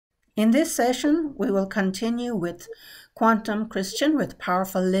In this session, we will continue with Quantum Christian with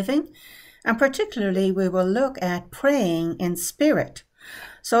Powerful Living, and particularly we will look at praying in spirit.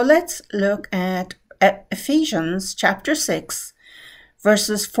 So let's look at Ephesians chapter 6,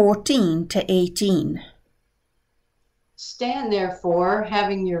 verses 14 to 18. Stand therefore,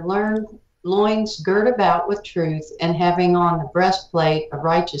 having your loins girt about with truth, and having on the breastplate of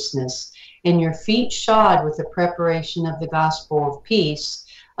righteousness, and your feet shod with the preparation of the gospel of peace.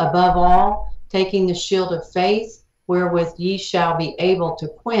 Above all, taking the shield of faith, wherewith ye shall be able to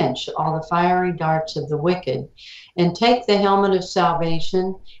quench all the fiery darts of the wicked, and take the helmet of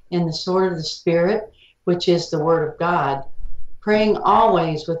salvation and the sword of the Spirit, which is the word of God, praying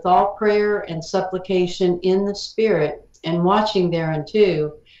always with all prayer and supplication in the Spirit, and watching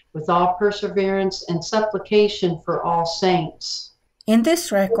thereunto with all perseverance and supplication for all saints. In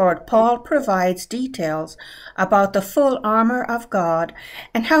this record, Paul provides details about the full armor of God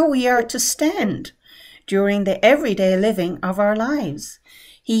and how we are to stand during the everyday living of our lives.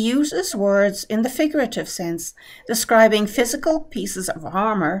 He uses words in the figurative sense, describing physical pieces of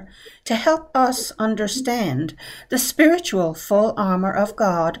armor to help us understand the spiritual full armor of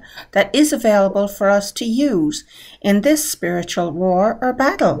God that is available for us to use in this spiritual war or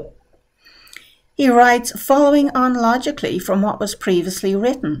battle. He writes following on logically from what was previously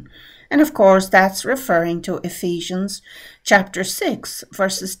written, and of course that's referring to Ephesians chapter 6,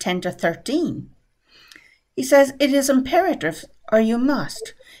 verses 10 to 13. He says, it is imperative, or you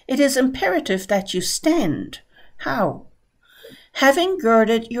must, it is imperative that you stand. How? Having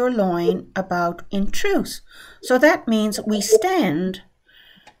girded your loin about in truth. So that means we stand,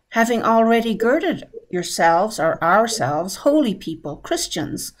 having already girded yourselves or ourselves, holy people,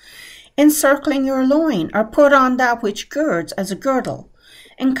 Christians, encircling your loin, or put on that which girds as a girdle,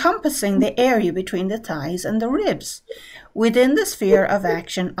 encompassing the area between the thighs and the ribs, within the sphere of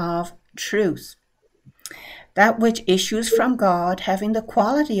action of truth. That which issues from God, having the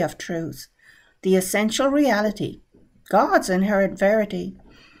quality of truth, the essential reality, God's inherent verity.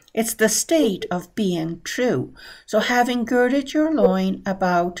 It's the state of being true. So having girded your loin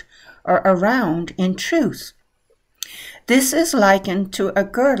about or around in truth. This is likened to a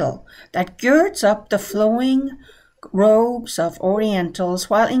girdle that girds up the flowing robes of Orientals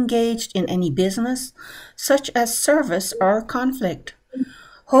while engaged in any business, such as service or conflict.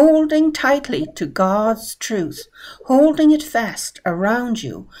 Holding tightly to God's truth, holding it fast around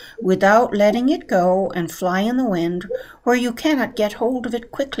you without letting it go and fly in the wind where you cannot get hold of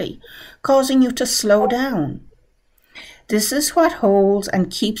it quickly, causing you to slow down. This is what holds and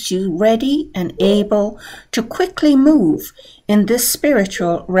keeps you ready and able to quickly move in this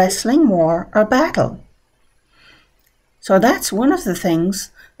spiritual wrestling war or battle. So that's one of the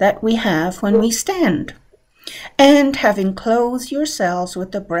things that we have when we stand. And having clothed yourselves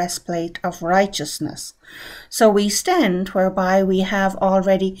with the breastplate of righteousness. So we stand whereby we have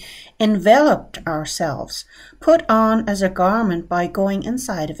already enveloped ourselves, put on as a garment by going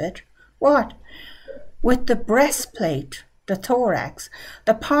inside of it. What? With the breastplate, the thorax,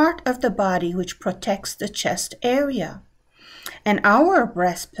 the part of the body which protects the chest area. And our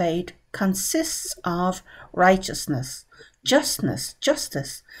breastplate consists of righteousness,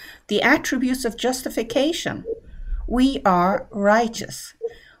 justice, the attributes of justification. We are righteous.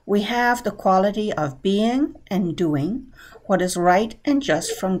 We have the quality of being and doing what is right and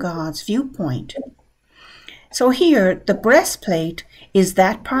just from God's viewpoint. So here, the breastplate is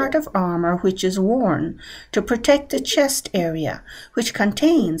that part of armor which is worn to protect the chest area, which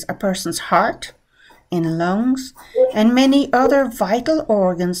contains a person's heart and lungs and many other vital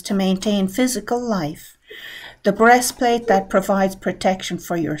organs to maintain physical life. The breastplate that provides protection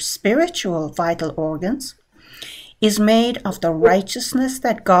for your spiritual vital organs is made of the righteousness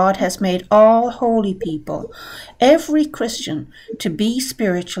that God has made all holy people, every Christian, to be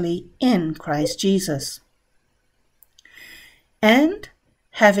spiritually in Christ Jesus. And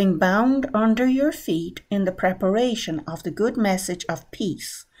having bound under your feet in the preparation of the good message of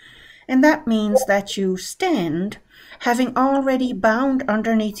peace. And that means that you stand having already bound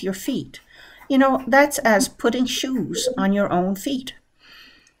underneath your feet. You know, that's as putting shoes on your own feet.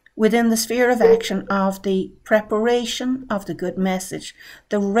 Within the sphere of action of the preparation of the good message,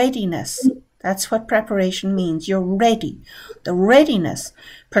 the readiness. That's what preparation means. You're ready. The readiness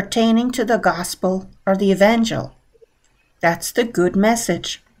pertaining to the gospel or the evangel. That's the good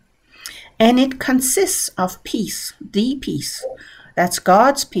message. And it consists of peace, the peace. That's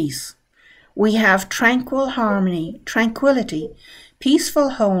God's peace. We have tranquil harmony, tranquility, peaceful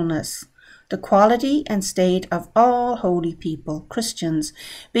wholeness, the quality and state of all holy people, Christians,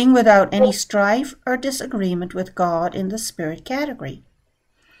 being without any strife or disagreement with God in the spirit category.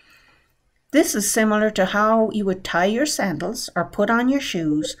 This is similar to how you would tie your sandals or put on your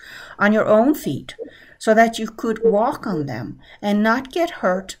shoes on your own feet so that you could walk on them and not get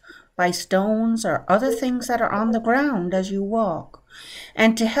hurt by stones or other things that are on the ground as you walk,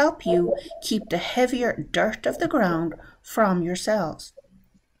 and to help you keep the heavier dirt of the ground from yourselves.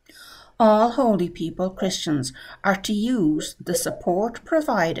 All holy people, Christians, are to use the support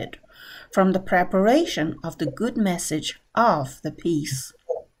provided from the preparation of the good message of the peace.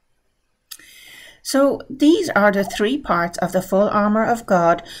 So these are the three parts of the full armor of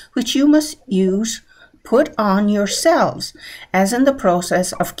God which you must put on yourselves as in the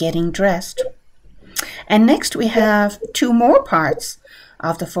process of getting dressed. And next we have two more parts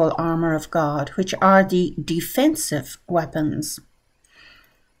of the full armor of God, which are the defensive weapons.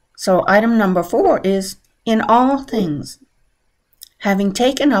 So item number 4 is, in all things, having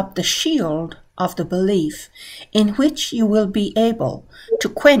taken up the shield of the belief, in which you will be able to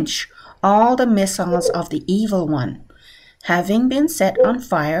quench all the missiles of the evil one, having been set on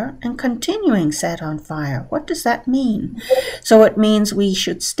fire and continuing set on fire. What does that mean? So it means we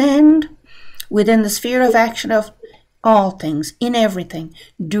should stand within the sphere of action of all things, in everything,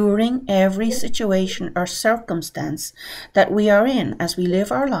 during every situation or circumstance that we are in as we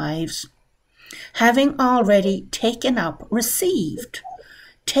live our lives, having already taken up, received,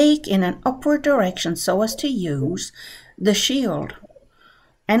 take in an upward direction so as to use the shield.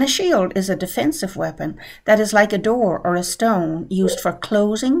 And a shield is a defensive weapon that is like a door or a stone used for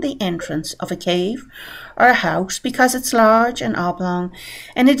closing the entrance of a cave or a house because it's large and oblong,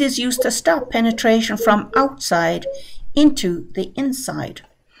 and it is used to stop penetration from outside into the inside.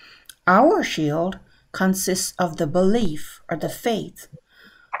 Our shield consists of the belief or the faith,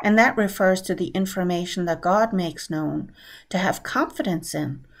 and that refers to the information that God makes known to have confidence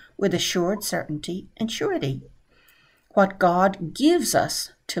in with assured certainty and surety. What God gives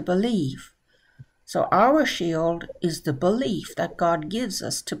us to believe. So our shield is the belief that God gives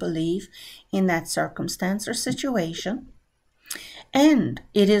us to believe in that circumstance or situation. And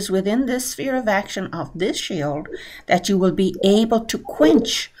it is within this sphere of action of this shield that you will be able to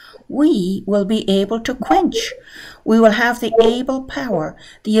quench. We will be able to quench. We will have the able power,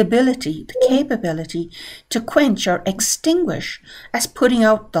 the ability, the capability to quench or extinguish, as putting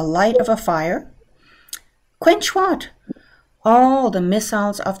out the light of a fire. Quench what? All the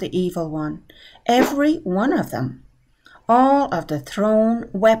missiles of the evil one, every one of them, all of the thrown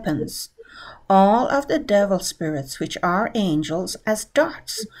weapons, all of the devil spirits, which are angels, as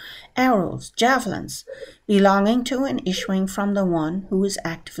darts, arrows, javelins, belonging to and issuing from the one who is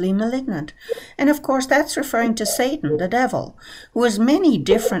actively malignant. And of course that's referring to Satan, the devil, who has many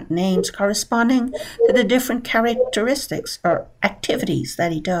different names corresponding to the different characteristics or activities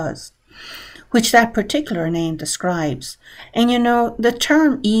that he does, which that particular name describes. And you know, the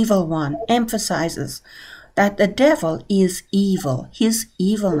term evil one emphasizes that the devil is evil, his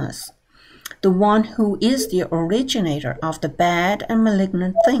evilness, the one who is the originator of the bad and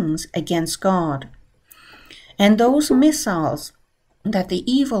malignant things against God. And those missiles that the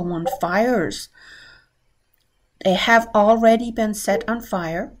evil one fires, they have already been set on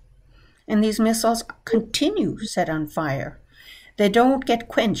fire, and these missiles continue set on fire. They don't get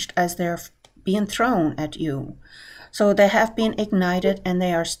quenched as they're being thrown at you. So they have been ignited and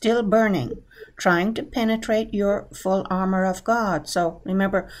they are still burning, trying to penetrate your full armor of God. So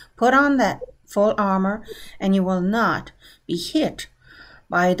remember, put on that full armor and you will not be hit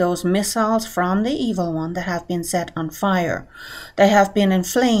by those missiles from the evil one that have been set on fire. They have been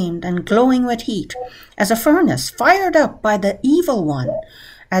inflamed and glowing with heat as a furnace fired up by the evil one,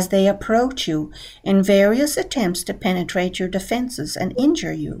 as they approach you in various attempts to penetrate your defenses and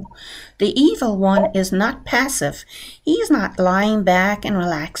injure you. The evil one is not passive. He's not lying back and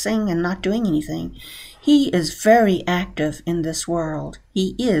relaxing and not doing anything. He is very active in this world.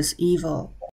 He is evil.